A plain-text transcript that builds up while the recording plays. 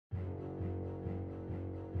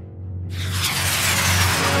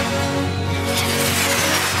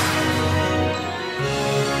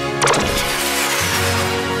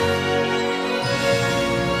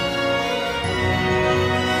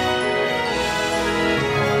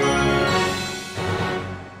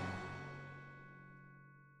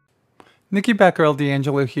Nikki Batgirl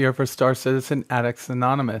D'Angelo here for Star Citizen Addicts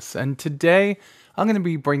Anonymous, and today I'm going to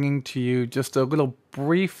be bringing to you just a little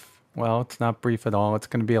brief, well, it's not brief at all, it's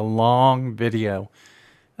going to be a long video,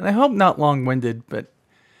 and I hope not long-winded, but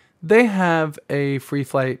they have a free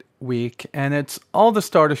flight week, and it's all the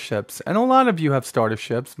starter ships, and a lot of you have starter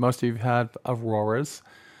ships, most of you have Auroras,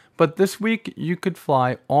 but this week you could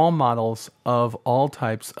fly all models of all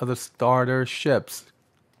types of the starter ships,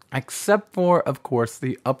 except for, of course,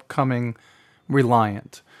 the upcoming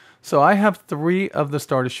Reliant. So I have 3 of the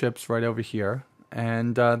starter ships right over here,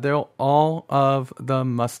 and they're all of the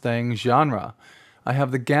Mustang genre. I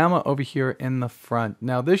have the Gamma over here in the front.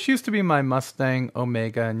 Now, this used to be my Mustang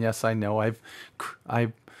Omega, and yes, I know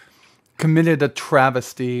I've committed a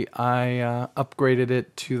travesty. I upgraded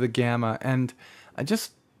it to the Gamma, and I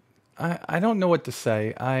don't know what to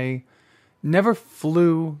say. I never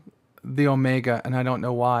flew the Omega, and I don't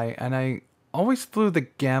know why. And I always flew the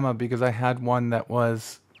Gamma because I had one that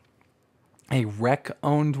was a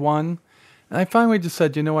Rec-owned one. And I finally just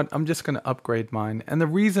said, you know what, I'm just going to upgrade mine. And the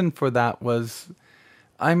reason for that was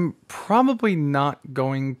I'm probably not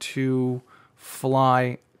going to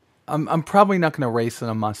fly. I'm probably not going to race in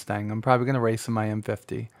a Mustang. I'm probably going to race in my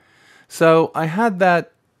M50. So I had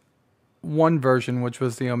that one version, which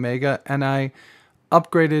was the Omega, and I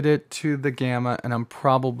upgraded it to the Gamma, and I'm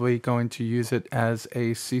probably going to use it as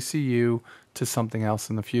a CCU to something else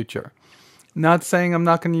in the future. Not saying I'm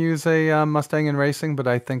not going to use a Mustang in racing, but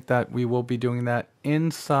I think that we will be doing that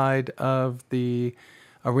inside of the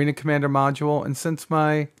Arena Commander module, and since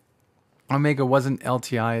my Omega wasn't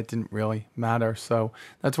LTI, it didn't really matter, so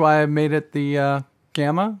that's why I made it the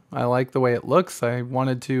Gamma. I like the way it looks. I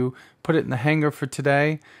wanted to put it in the hangar for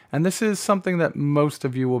today, and this is something that most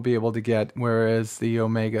of you will be able to get, whereas the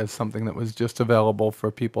Omega is something that was just available for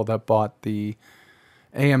people that bought the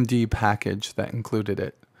AMD package that included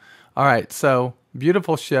it. Alright, so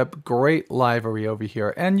beautiful ship, great livery over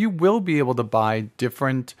here, and you will be able to buy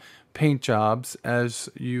different paint jobs as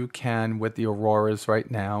you can with the Auroras right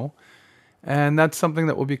now. And that's something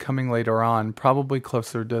that will be coming later on, probably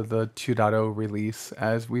closer to the 2.0 release,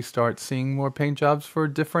 as we start seeing more paint jobs for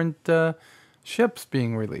different ships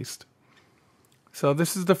being released. So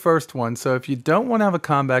this is the first one. So if you don't want to have a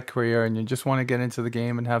combat career and you just want to get into the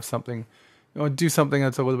game and have something, do something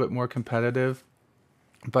that's a little bit more competitive,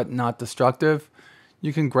 but not destructive,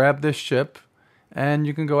 you can grab this ship and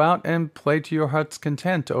you can go out and play to your heart's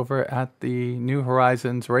content over at the New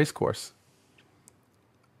Horizons racecourse.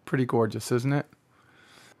 Pretty gorgeous, isn't it?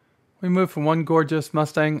 We move from one gorgeous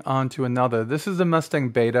Mustang onto another. This is the Mustang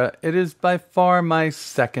Beta. It is by far my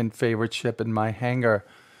second favorite ship in my hangar.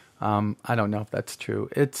 I don't know if that's true.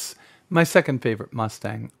 It's my second favorite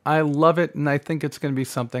Mustang. I love it, and I think it's going to be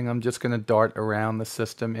something I'm just going to dart around the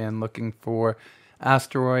system in, looking for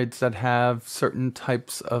asteroids that have certain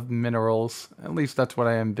types of minerals. At least that's what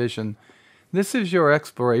I envision. This is your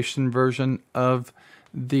exploration version of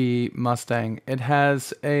the Mustang. It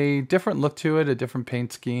has a different look to it, a different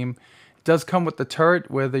paint scheme. It does come with the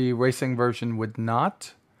turret where the racing version would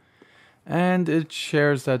not. And it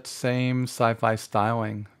shares that same sci-fi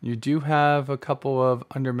styling. You do have a couple of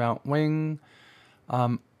under wing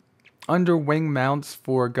mounts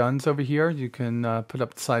for guns over here. You can put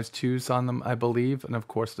up size 2s on them, I believe, and of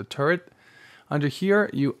course the turret. Under here,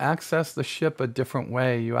 you access the ship a different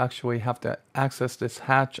way. You actually have to access this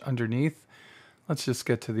hatch underneath. Let's just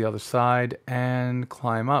get to the other side and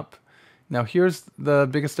climb up. Now here's the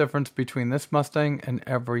biggest difference between this Mustang and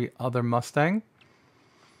every other Mustang.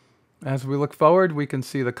 As we look forward, we can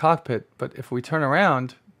see the cockpit, but if we turn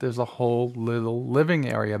around, there's a whole little living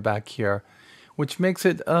area back here, which makes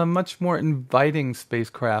it a much more inviting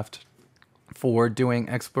spacecraft for doing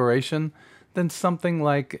exploration than something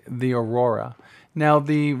like the Aurora. Now,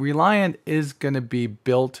 the Reliant is going to be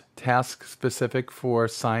built task-specific for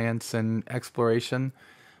science and exploration,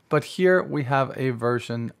 but here we have a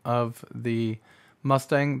version of the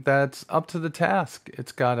Mustang that's up to the task.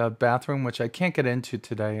 It's got a bathroom, which I can't get into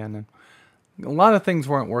today, and a lot of things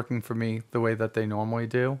weren't working for me the way that they normally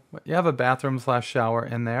do. But you have a bathroom/shower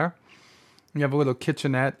in there. You have a little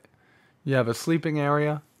kitchenette. You have a sleeping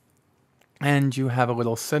area, and you have a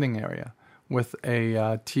little sitting area with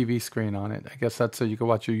a TV screen on it. I guess that's so you can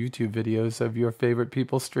watch your YouTube videos of your favorite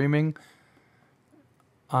people streaming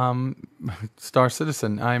Star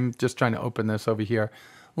Citizen. I'm just trying to open this over here.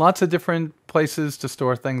 Lots of different places to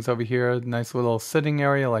store things over here. Nice little sitting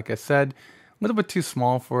area, like I said. A little bit too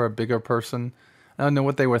small for a bigger person. I don't know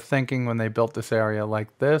what they were thinking when they built this area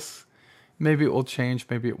like this. Maybe it will change,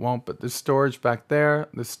 maybe it won't, but there's storage back there.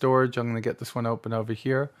 The storage, I'm going to get this one open over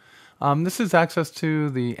here. This is access to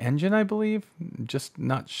the engine, I believe. Just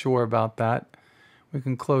not sure about that. We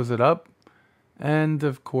can close it up. And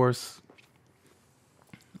of course,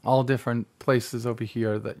 all different places over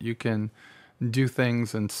here that you can do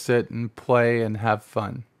things and sit and play and have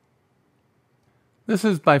fun. This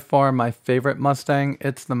is by far my favorite Mustang.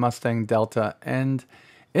 It's the Mustang Delta, and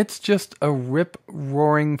it's just a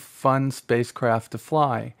rip-roaring fun spacecraft to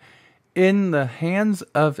fly. In the hands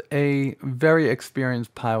of a very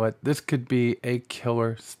experienced pilot, this could be a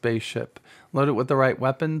killer spaceship. Loaded with the right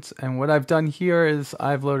weapons, and what I've done here is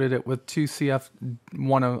I've loaded it with two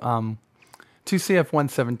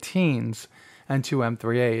CF-117s and two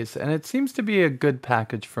M3As, and it seems to be a good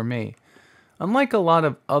package for me. Unlike a lot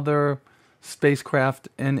of other spacecraft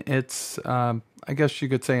in its, I guess you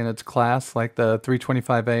could say in its class, like the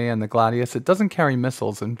 325A and the Gladius, it doesn't carry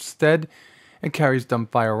missiles. Instead, it carries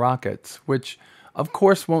dumbfire rockets, which of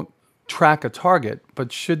course won't track a target,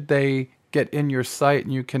 but should they get in your sight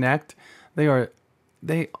and you connect,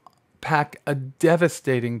 they pack a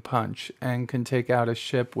devastating punch and can take out a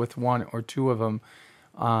ship with one or two of them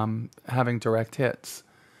having direct hits.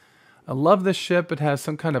 I love this ship. It has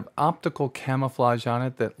some kind of optical camouflage on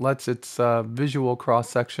it that lets its visual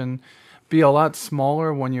cross-section be a lot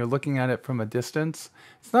smaller when you're looking at it from a distance.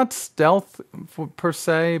 It's not stealth per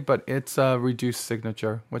se, but it's a reduced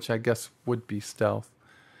signature, which I guess would be stealth.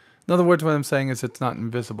 In other words, what I'm saying is it's not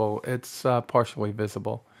invisible. It's partially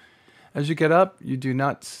visible. As you get up, you do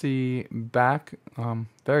not see back.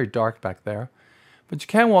 Very dark back there. But you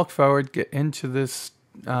can walk forward, get into this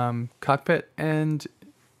cockpit, and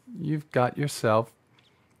you've got yourself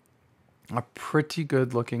a pretty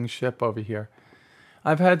good looking ship over here.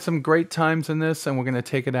 I've had some great times in this, and we're going to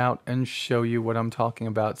take it out and show you what I'm talking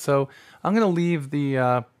about. So I'm going to leave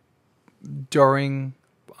the during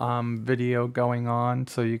video going on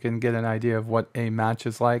so you can get an idea of what a match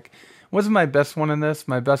is like. Wasn't my best one in this.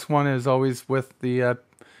 My best one is always with the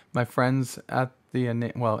my friends at the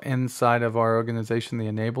inside of our organization, the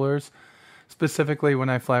Enablers. Specifically when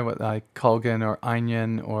I fly with like Kulgan or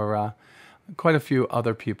Einyan or quite a few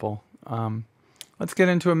other people. Let's get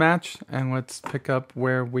into a match and let's pick up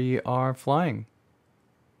where we are flying.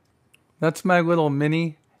 That's my little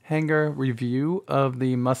mini hangar review of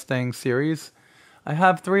the Mustang series. I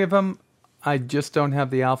have 3 of them. I just don't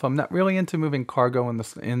have the Alpha. I'm not really into moving cargo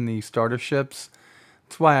in the starter ships.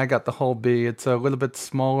 That's why I got the Hull B. It's a little bit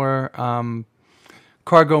smaller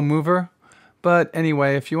cargo mover. But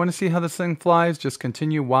anyway, if you want to see how this thing flies, just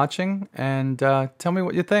continue watching and tell me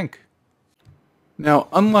what you think. Now,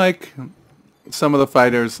 unlike some of the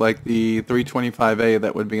fighters like the 325A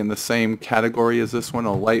that would be in the same category as this one,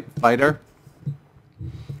 a light fighter,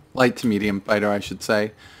 light to medium fighter I should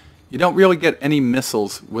say, you don't really get any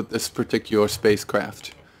missiles with this particular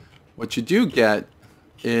spacecraft. What you do get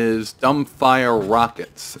is dumbfire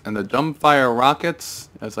rockets. And the dumbfire rockets,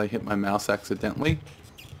 as I hit my mouse accidentally,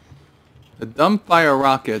 the dumbfire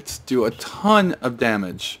rockets do a ton of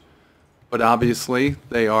damage. But obviously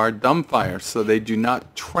they are dumbfire, so they do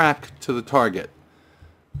not track to the target.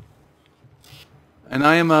 And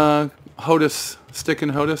I am a HOTAS, stick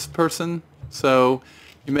and HOTAS person, so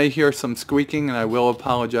you may hear some squeaking, and I will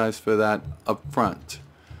apologize for that up front.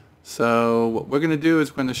 So what we're going to do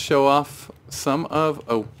is we're going to show off some of...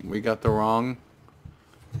 Oh, we got the wrong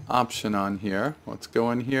option on here. Let's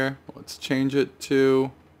go in here. Let's change it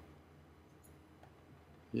to...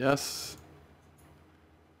 Yes.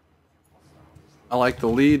 I like the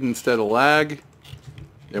lead instead of lag.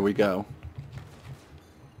 There we go.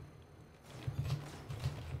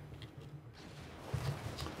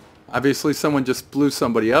 Obviously someone just blew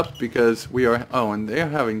somebody up because we are... Oh, and they're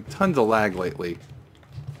having tons of lag lately.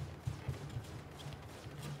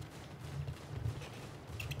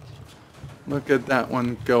 Look at that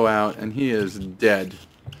one go out, and he is dead.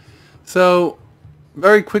 So,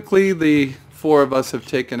 very quickly, the 4 of us have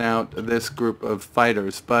taken out this group of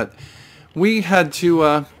fighters, but we had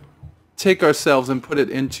to take ourselves and put it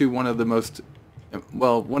into one of the most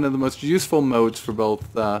useful modes for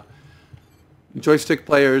both joystick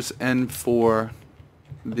players and for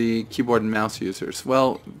the keyboard and mouse users.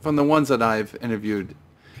 Well, from the ones that I've interviewed,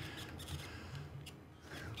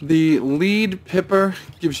 the lead pipper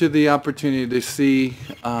gives you the opportunity to see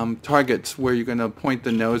targets where you're going to point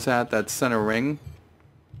the nose at, that center ring.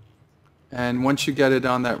 And once you get it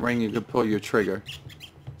on that ring, you can pull your trigger.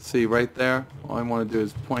 See right there? All I want to do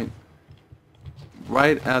is point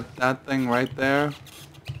right at that thing right there.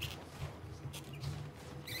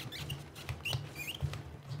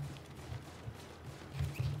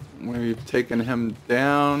 Where you've taken him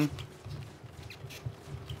down.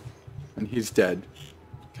 And he's dead.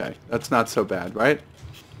 Okay, that's not so bad, right?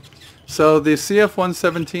 So the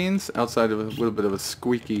CF-117s, outside of a little bit of a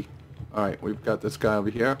squeaky. Alright, we've got this guy over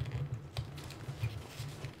here.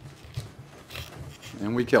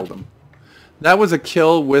 And we killed him. That was a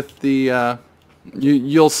kill with the,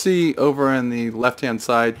 you'll see over in the left-hand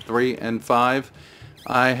side, 3 and 5.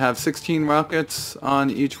 I have 16 rockets on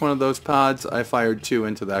each one of those pods. I fired 2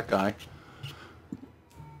 into that guy.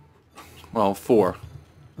 Well, 4.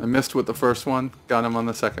 I missed with the first one, got him on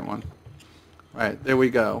the second one. Alright, there we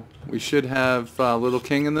go. We should have Little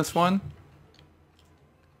King in this one.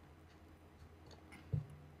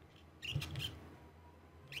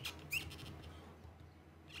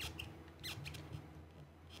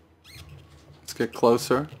 Let's get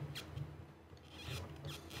closer.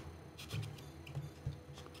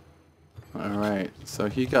 Alright, so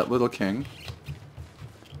he got Little King.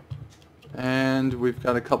 And we've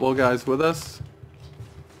got a couple of guys with us.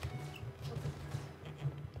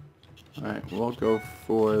 Alright, we'll go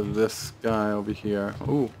for this guy over here.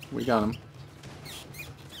 Ooh, we got him.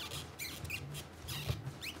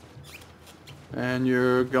 And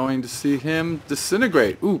you're going to see him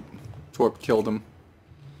disintegrate. Ooh, Torp killed him.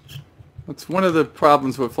 That's one of the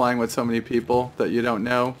problems with flying with so many people that you don't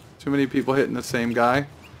know. Too many people hitting the same guy.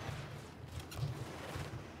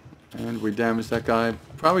 And we damaged that guy,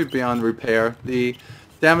 probably beyond repair. The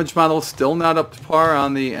damage model is still not up to par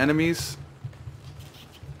on the enemies.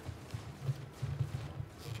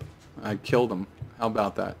 I killed him. How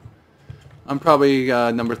about that? I'm probably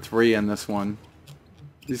number 3 in this one.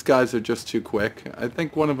 These guys are just too quick. I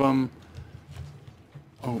think one of them...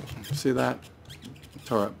 Oh, see that?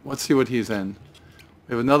 Alright, let's see what he's in.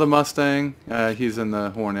 We have another Mustang. He's in the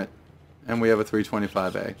Hornet. And we have a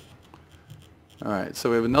 325A. Alright, so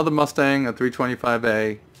we have another Mustang, a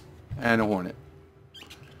 325A, and a Hornet.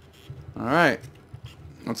 Alright,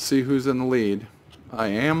 let's see who's in the lead. I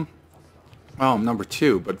am... Oh, I'm number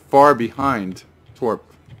 2, but far behind Torp,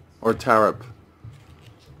 or Tarap.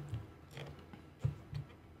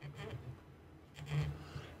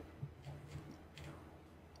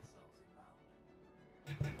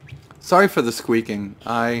 Sorry for the squeaking.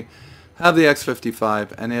 I have the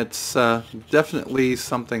X55, and it's definitely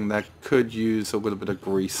something that could use a little bit of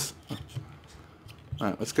grease.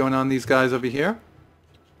 Alright, what's going on these guys over here?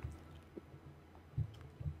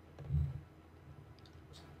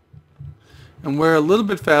 And we're a little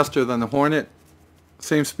bit faster than the Hornet,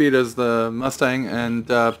 same speed as the Mustang, and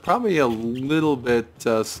probably a little bit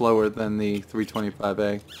slower than the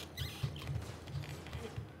 325A.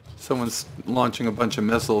 Someone's launching a bunch of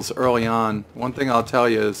missiles early on. One thing I'll tell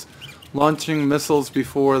you is, launching missiles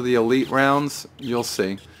before the elite rounds, you'll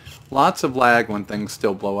see. Lots of lag when things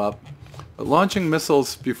still blow up. But launching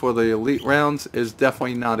missiles before the elite rounds is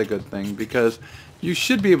definitely not a good thing, because you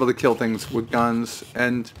should be able to kill things with guns,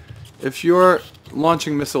 and if you're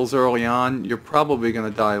launching missiles early on, you're probably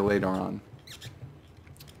going to die later on.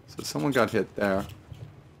 So someone got hit there.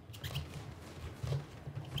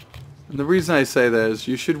 And the reason I say that is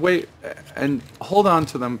you should wait and hold on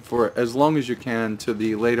to them for as long as you can to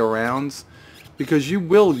the later rounds, because you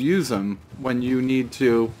will use them when you need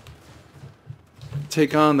to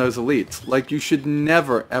take on those elites. Like, you should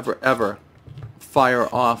never, ever, ever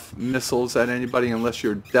fire off missiles at anybody unless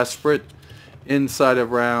you're desperate inside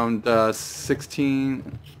of round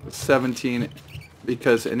 16, 17,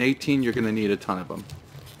 because in 18 you're going to need a ton of them.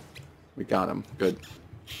 We got him. Good.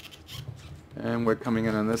 And we're coming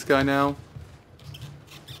in on this guy now.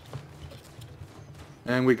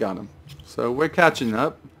 And we got him. So we're catching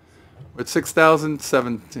up. With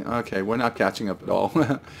 6,017... Okay, we're not catching up at all.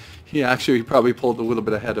 He probably pulled a little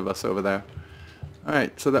bit ahead of us over there.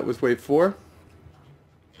 Alright, so that was wave 4.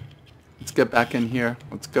 Let's get back in here.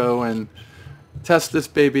 Let's go and test this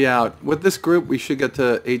baby out. With this group, we should get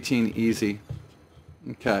to 18 easy.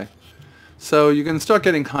 Okay. So you can start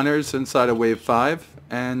getting hunters inside of wave 5.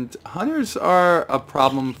 And hunters are a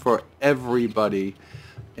problem for everybody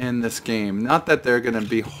in this game. Not that they're going to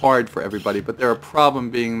be hard for everybody, but they're a problem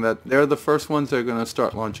being that they're the first ones that are going to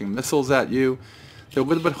start launching missiles at you. They're a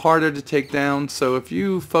little bit harder to take down, so if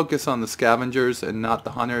you focus on the scavengers and not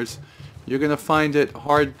the hunters, you're going to find it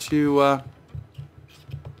hard to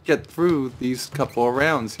get through these couple of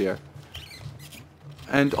rounds here.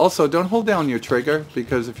 And also, don't hold down your trigger,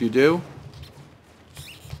 because if you do,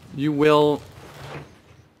 you will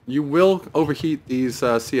overheat these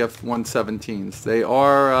CF-117s. They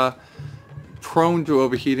are prone to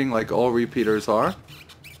overheating, like all repeaters are.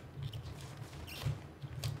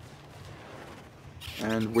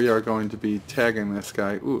 And we are going to be tagging this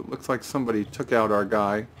guy. Ooh, it looks like somebody took out our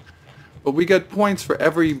guy. But we get points for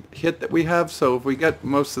every hit that we have, so if we get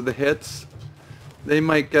most of the hits, They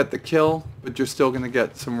might get the kill, but you're still going to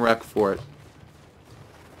get some wreck for it.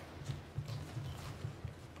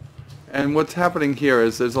 And what's happening here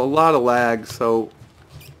is there's a lot of lag, so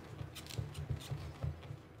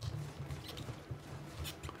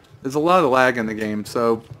there's a lot of lag in the game,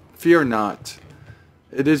 so fear not.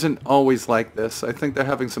 It isn't always like this. I think they're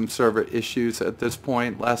having some server issues at this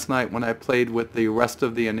point. Last night when I played with the rest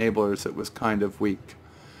of the enablers, it was kind of weak.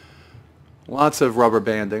 Lots of rubber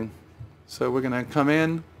banding. So we're going to come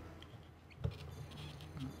in.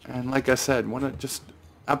 And like I said, just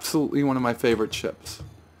absolutely one of my favorite ships.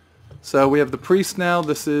 So we have the Priest now.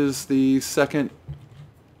 This is the second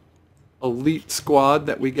elite squad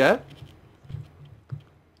that we get.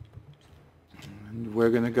 And we're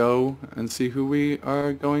going to go and see who we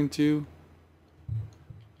are going to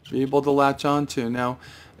be able to latch on to. Now,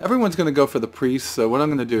 everyone's going to go for the Priest, so what I'm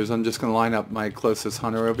going to do is I'm just going to line up my closest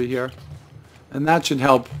hunter over here. And that should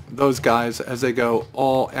help those guys as they go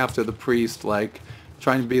all after the Priest, like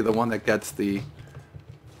trying to be the one that gets the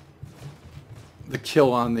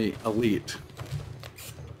kill on the elite.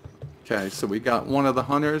 Okay, so we got one of the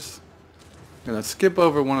hunters. I'm going to skip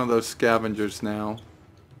over one of those scavengers now.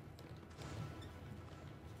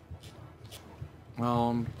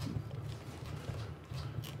 Well,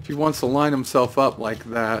 if he wants to line himself up like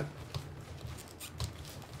that,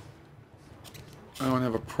 I don't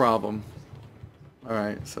have a problem.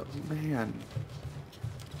 Alright, so, man.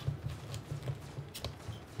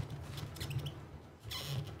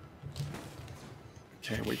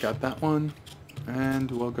 Okay, we got that one,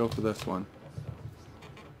 and we'll go for this one.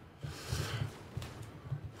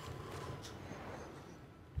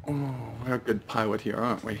 Oh, we're a good pilot here,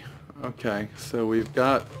 aren't we? Okay, so we've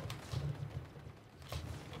got...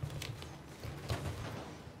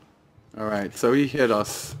 Alright, so he hit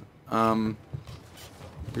us.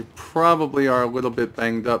 We probably are a little bit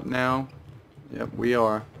banged up now. Yep, we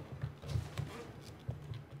are.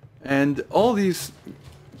 And all these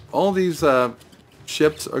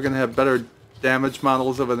ships are going to have better damage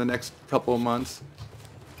models over the next couple of months.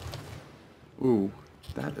 Ooh,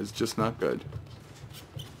 that is just not good.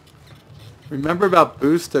 Remember about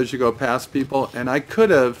boost as you go past people, and I could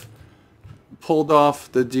have pulled off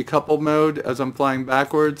the decouple mode as I'm flying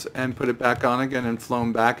backwards and put it back on again and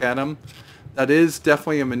flown back at him. That is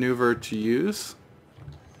definitely a maneuver to use,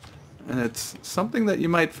 and it's something that you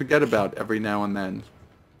might forget about every now and then.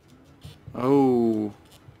 Oh,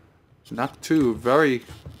 knock 2, very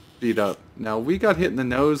beat up. Now we got hit in the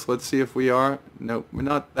nose. Let's see if we are. Nope, we're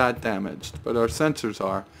not that damaged, but our sensors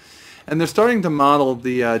are. And they're starting to model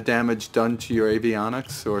the damage done to your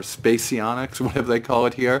avionics or spacionics, whatever they call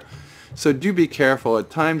it here. So do be careful. At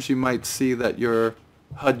times you might see that your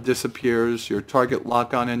HUD disappears, your target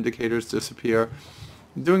lock-on indicators disappear.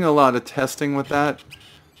 I'm doing a lot of testing with that.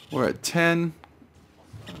 We're at 10.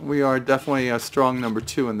 We are definitely a strong number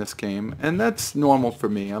 2 in this game, and that's normal for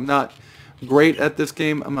me. I'm not great at this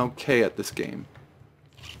game. I'm okay at this game.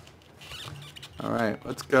 Alright,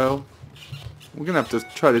 let's go. We're going to have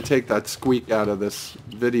to try to take that squeak out of this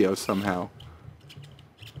video somehow.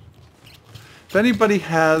 If anybody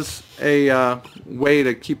has a way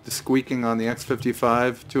to keep the squeaking on the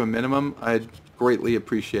X55 to a minimum, I'd greatly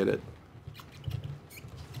appreciate it.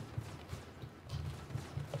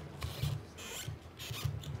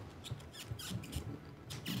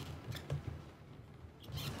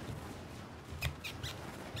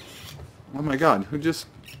 Oh my god, who just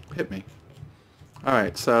hit me?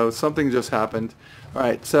 Alright, so something just happened.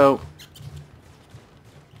 Alright, so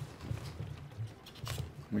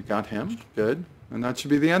we got him. Good. And that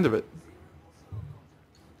should be the end of it.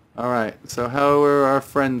 Alright, so how are our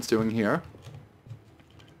friends doing here?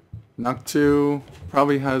 Noctu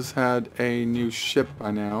probably has had a new ship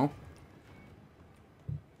by now.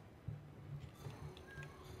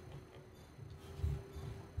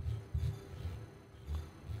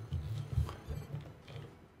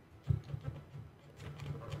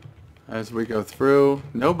 As we go through,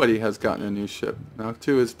 nobody has gotten a new ship.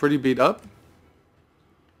 Noctu is pretty beat up.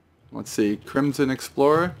 Let's see, Crimson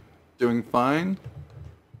Explorer doing fine,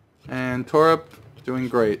 and Torup doing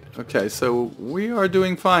great. Okay, so we are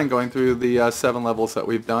doing fine going through the 7 levels that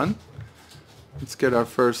we've done. Let's get our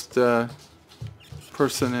first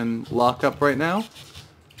person in lockup right now.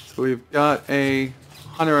 So we've got a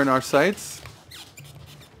hunter in our sights.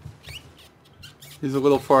 He's a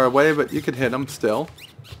little far away, but you could hit him still.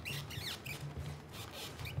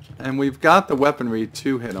 And we've got the weaponry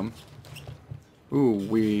to hit him. Ooh,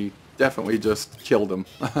 we definitely just killed him.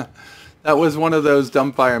 That was one of those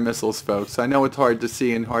dumbfire missiles, folks. I know it's hard to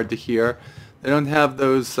see and hard to hear. They don't have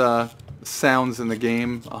those sounds in the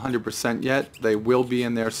game 100% yet. They will be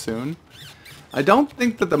in there soon. I don't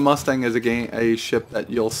think that the Mustang is a ship that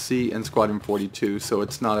you'll see in Squadron 42, so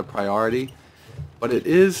it's not a priority. But it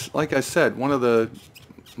is, like I said, one of the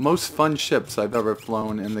most fun ships I've ever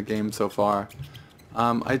flown in the game so far.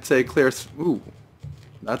 I'd say clear... Ooh,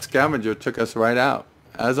 that scavenger took us right out.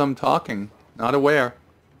 As I'm talking, not aware.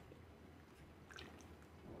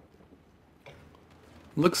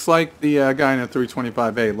 Looks like the guy in the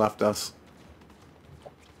 325A left us.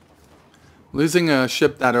 Losing a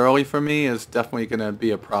ship that early for me is definitely going to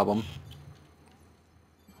be a problem.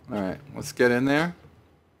 Alright, let's get in there.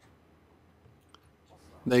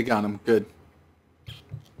 They got him. Good.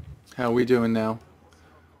 How are we doing now?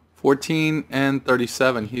 14 and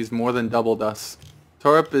 37. He's more than doubled us.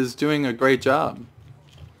 Torp is doing a great job.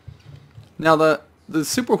 Now the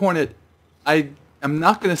Super Hornet, I'm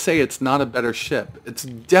not going to say it's not a better ship. It's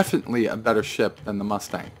definitely a better ship than the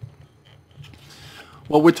Mustang.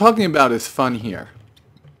 What we're talking about is fun here.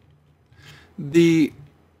 The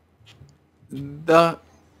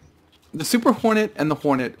Super Hornet and the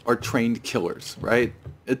Hornet are trained killers, right?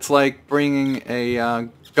 It's like bringing a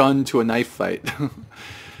gun to a knife fight.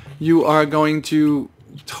 You are going to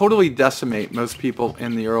totally decimate most people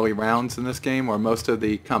in the early rounds in this game, or most of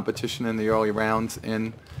the competition in the early rounds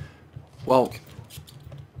in, well,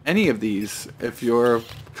 any of these. If your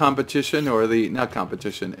competition or the, not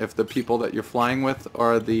competition, if the people that you're flying with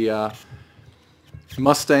are the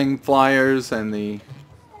Mustang flyers and the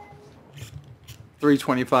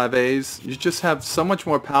 325As, you just have so much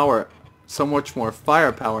more power, so much more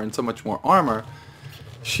firepower, and so much more armor,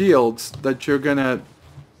 shields, that you're going to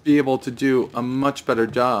be able to do a much better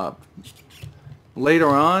job. Later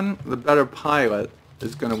on, the better pilot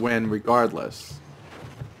is going to win regardless.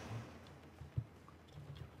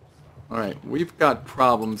 Alright, we've got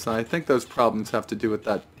problems, and I think those problems have to do with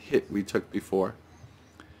that hit we took before.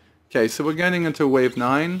 Okay, so we're getting into wave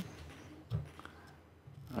 9.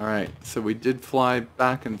 Alright, so we did fly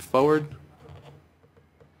back and forward.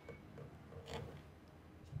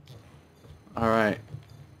 Alright.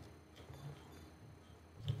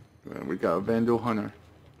 We got a Vanguard Hunter.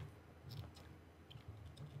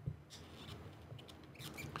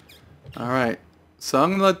 Alright, so I'm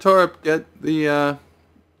going to let Torp get the, I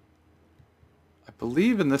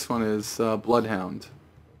believe in this one is Bloodhound.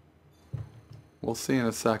 We'll see in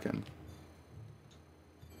a second.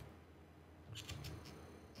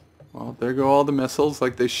 Well, there go all the missiles,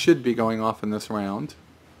 like they should be going off in this round.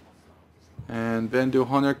 And Vanguard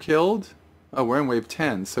Hunter killed. Oh, we're in wave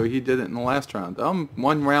 10, so he did it in the last round. I'm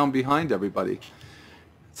one round behind everybody.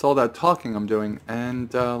 It's all that talking I'm doing.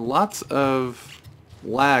 And lots of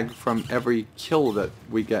lag from every kill that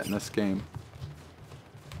we get in this game.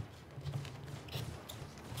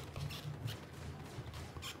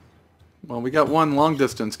 Well, we got one long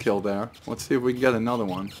distance kill there. Let's see if we can get another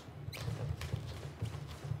one.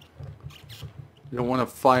 You don't want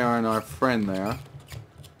to fire on our friend there.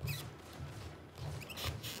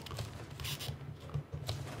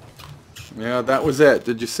 Yeah, that was it.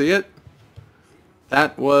 Did you see it?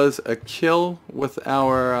 That was a kill with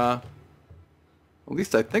our, at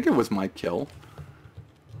least I think it was my kill.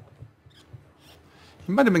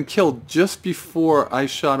 He might have been killed just before I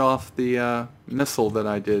shot off the missile that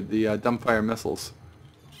I did, the dumbfire missiles.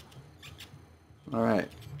 Alright,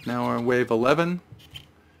 now we're in wave 11.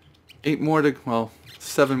 8 more to, well,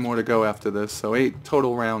 7 more to go after this, so 8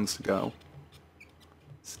 total rounds to go.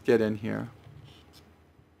 Let's get in here.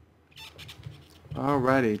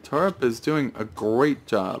 Alrighty, Torp is doing a great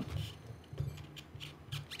job.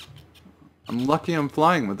 I'm lucky I'm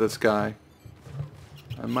flying with this guy.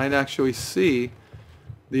 I might actually see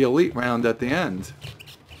the elite round at the end.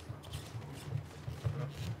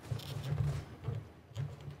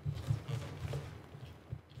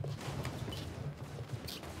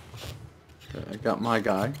 Okay, I got my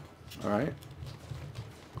guy. Alright.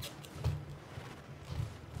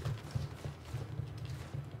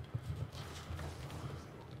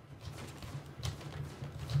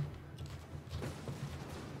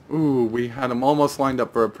 Ooh, we had him almost lined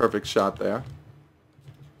up for a perfect shot there.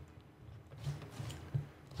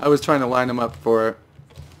 I was trying to line him up for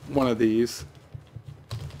one of these.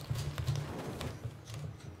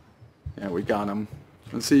 Yeah, we got him.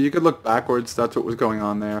 And see, you could look backwards. That's what was going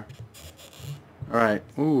on there. Alright.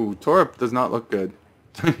 Ooh, Torp does not look good.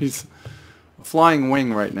 He's a flying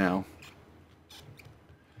wing right now.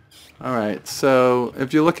 Alright, so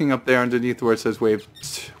if you're looking up there underneath where it says wave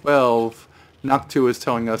 12, Noctu is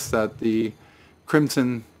telling us that the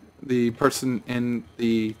Crimson, the person in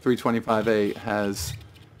the 325A, has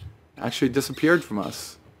actually disappeared from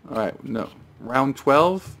us. Alright, no. Round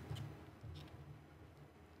 12.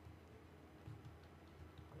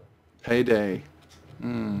 Payday.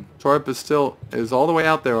 Torp is all the way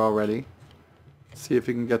out there already. Let's see if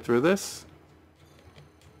he can get through this.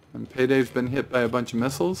 And Payday's been hit by a bunch of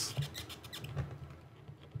missiles.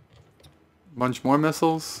 A bunch more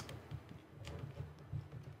missiles.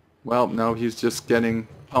 Well, no, he's just getting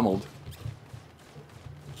pummeled.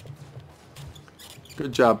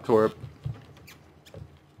 Good job, Torp.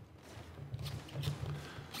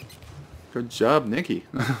 Good job, Nikki.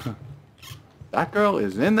 Batgirl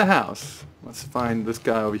is in the house. Let's find this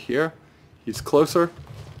guy over here. He's closer.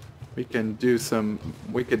 We can do some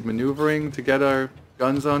wicked maneuvering to get our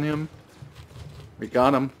guns on him. We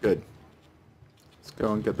got him. Good. Let's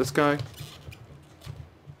go and get this guy.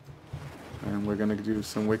 And we're going to do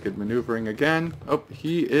some wicked maneuvering again. Oh,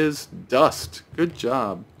 he is dust. Good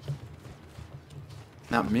job.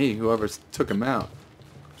 Not me, whoever took him out.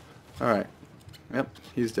 Alright. Yep,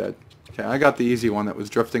 he's dead. Okay, I got the easy one that was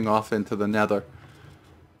drifting off into the nether.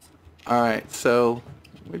 Alright, so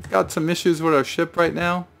we've got some issues with our ship right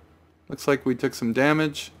now. Looks like we took some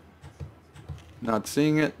damage. Not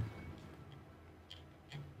seeing it.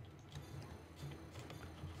 I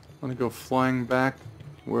want to go flying back.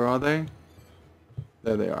 Where are they?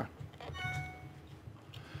 There they are.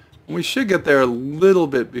 We should get there a little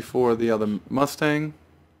bit before the other Mustang.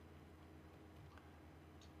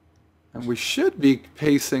 And we should be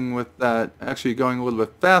pacing with that, actually going a little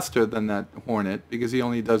bit faster than that Hornet, because he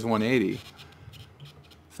only does 180. The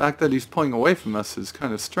fact that he's pulling away from us is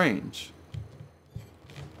kind of strange.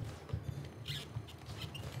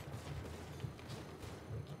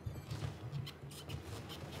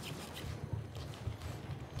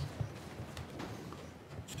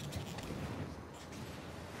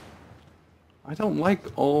 I don't like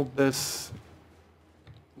all this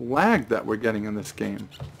lag that we're getting in this game.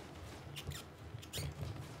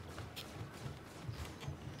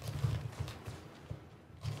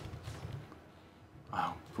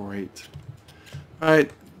 Oh, great.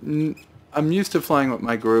 Alright, I'm used to flying with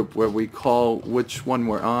my group where we call which one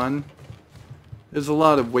we're on. There's a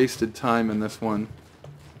lot of wasted time in this one.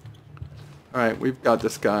 Alright, we've got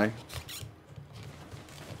this guy.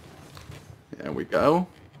 There we go.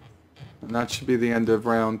 And that should be the end of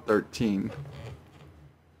round 13.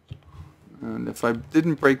 And if I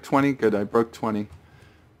didn't break 20, good, I broke 20.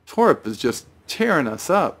 Torp is just tearing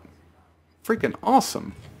us up. Freaking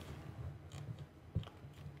awesome.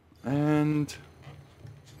 And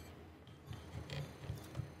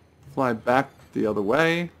fly back the other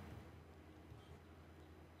way.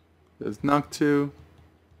 There's Noctu.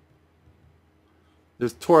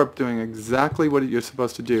 There's Torp doing exactly what you're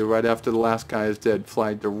supposed to do right after the last guy is dead.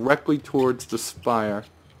 Fly directly towards the spire.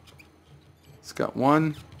 It's got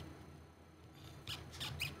one.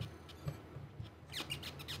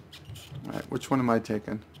 Alright, which one am I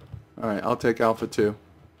taking? Alright, I'll take Alpha 2.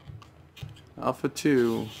 Alpha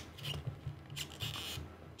 2.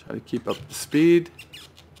 Try to keep up the speed.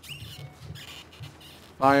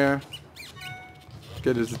 Fire.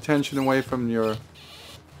 Get his attention away from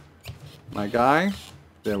my guy.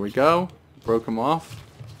 There we go. Broke him off.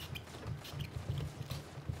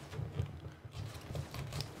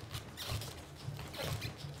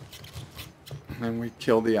 And we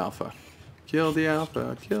kill the Alpha. Kill the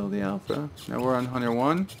Alpha. Kill the Alpha. Now we're on Hunter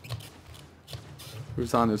 1.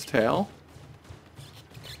 Who's on his tail.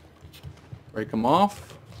 Break him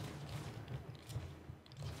off.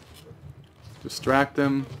 Distract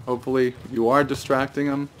him. Hopefully you are distracting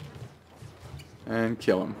him. And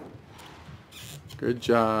kill him. Good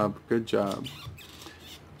job. Good job.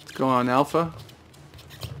 Let's go on Alpha.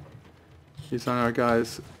 He's on our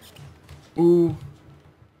guys. Ooh.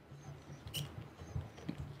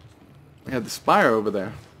 We had the Spire over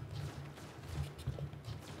there.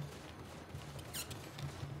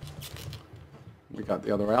 We got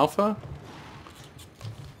the other Alpha.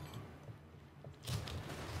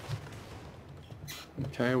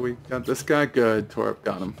 Okay, we got this guy. Good. Torp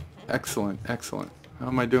got him. Excellent. Excellent. How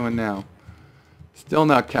am I doing now? Still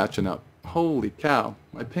not catching up. Holy cow.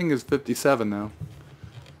 My ping is 57 now.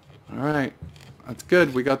 Alright. That's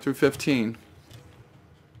good. We got through 15.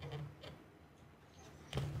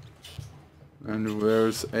 And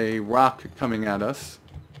there's a rock coming at us.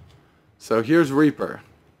 So here's Reaper.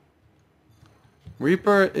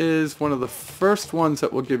 Reaper is one of the first ones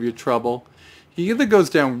that will give you trouble. He either goes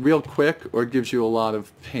down real quick or gives you a lot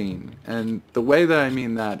of pain. And the way that I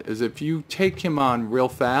mean that is if you take him on real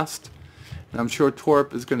fast, and I'm sure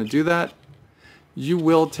Torp is going to do that, you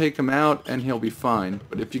will take him out and he'll be fine.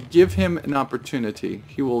 But if you give him an opportunity,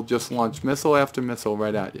 he will just launch missile after missile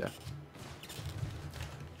right at you.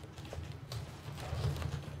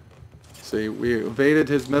 See, we evaded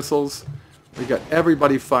his missiles. We got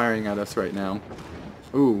everybody firing at us right now.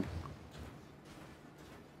 Ooh.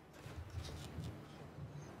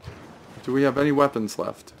 Do we have any weapons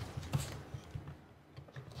left?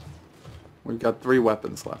 We've got 3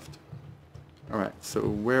 weapons left. Alright, so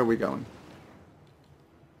where are we going?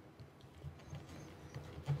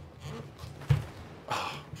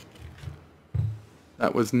 Oh.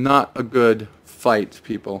 That was not a good fight,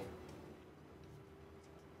 people.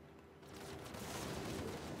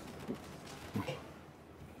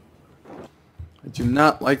 I do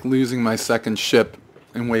not like losing my second ship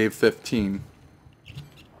in Wave 15.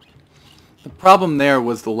 The problem there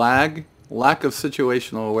was the lag, lack of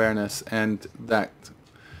situational awareness, and that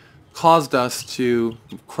caused us to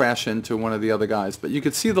crash into one of the other guys. But you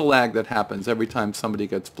could see the lag that happens every time somebody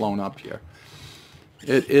gets blown up here.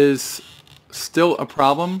 It is still a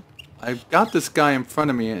problem. I've got this guy in front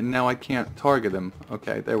of me and now I can't target him.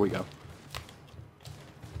 Okay, there we go.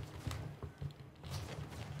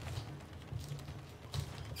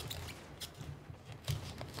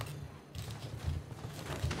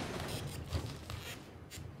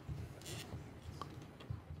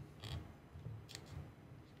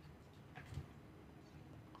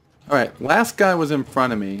 Alright, last guy was in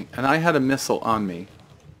front of me, and I had a missile on me.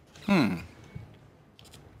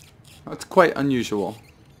 That's quite unusual.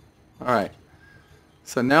 Alright,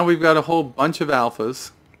 so now we've got a whole bunch of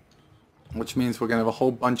alphas, which means we're going to have a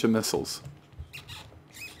whole bunch of missiles.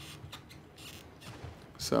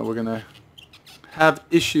 So we're going to have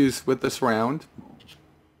issues with this round.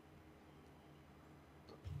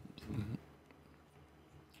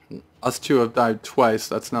 Us two have died twice,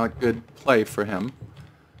 that's not a good play for him.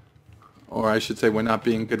 Or I should say we're not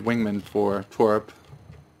being good wingmen for Torp.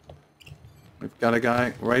 We've got a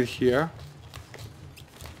guy right here.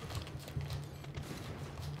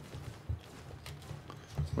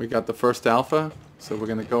 We got the first alpha, so we're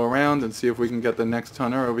going to go around and see if we can get the next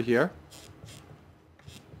hunter over here.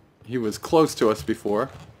 He was close to us before.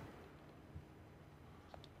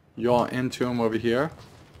 Yaw into him over here.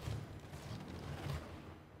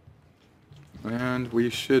 And we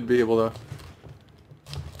should be able to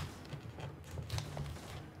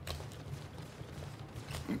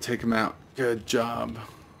take him out. Good job.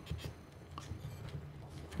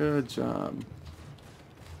 Good job.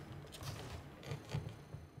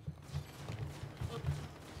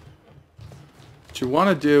 What you want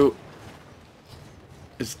to do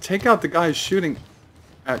is take out the guys shooting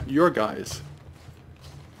at your guys.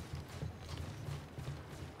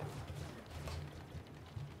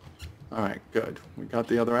 Alright, good. We got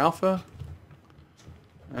the other alpha.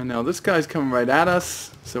 And now this guy's coming right at us,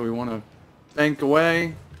 so we want to bank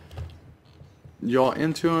away. Yaw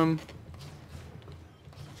into him.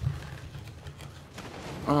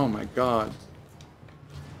 Oh my god.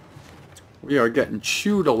 We are getting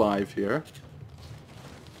chewed alive here.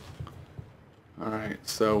 Alright,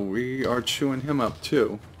 so we are chewing him up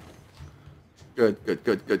too. Good, good,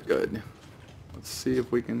 good, good, good. Let's see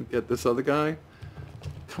if we can get this other guy.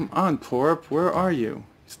 Come on, Torp, where are you?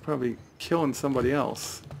 He's probably killing somebody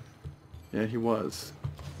else. Yeah, he was.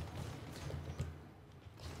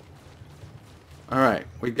 Alright,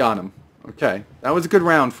 we got him. Okay, that was a good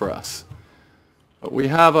round for us. But we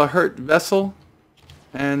have a hurt vessel,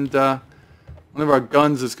 and one of our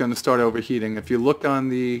guns is going to start overheating. If you look on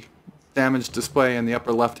the damage display in the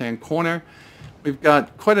upper left-hand corner, we've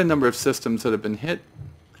got quite a number of systems that have been hit.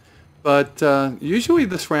 But usually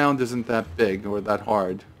this round isn't that big or that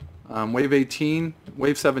hard. Wave 18,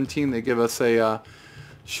 Wave 17, they give us a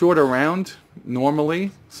shorter round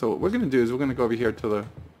normally. So what we're going to do is we're going to go over here to the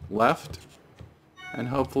left and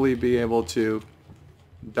hopefully be able to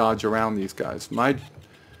dodge around these guys. My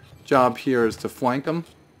job here is to flank them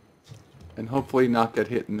and hopefully not get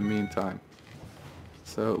hit in the meantime.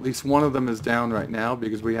 So at least one of them is down right now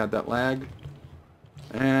because we had that lag.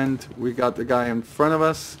 And we got the guy in front of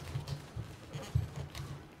us.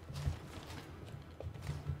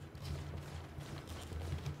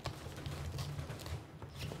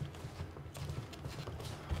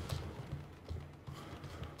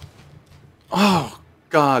 Oh,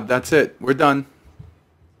 God, that's it. We're done.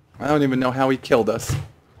 I don't even know how he killed us.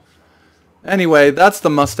 Anyway, that's the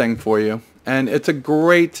Mustang for you. And it's a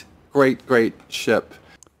great, great, great ship.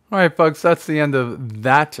 All right, folks, that's the end of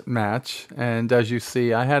that match. And as you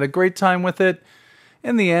see, I had a great time with it.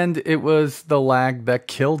 In the end, it was the lag that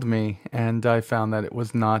killed me. And I found that it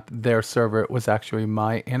was not their server. It was actually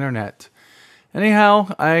my internet.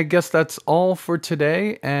 Anyhow, I guess that's all for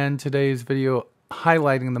today. And today's video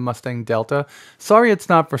highlighting the Mustang Delta. Sorry it's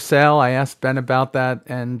not for sale. I asked Ben about that,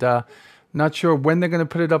 and Not sure when they're going to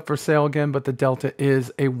put it up for sale again, but the Delta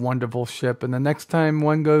is a wonderful ship. And the next time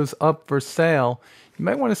one goes up for sale, you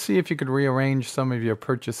might want to see if you could rearrange some of your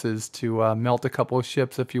purchases to melt a couple of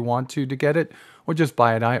ships if you want to get it, or just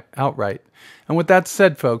buy it outright. And with that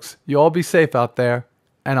said, folks, you all be safe out there,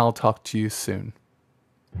 and I'll talk to you soon.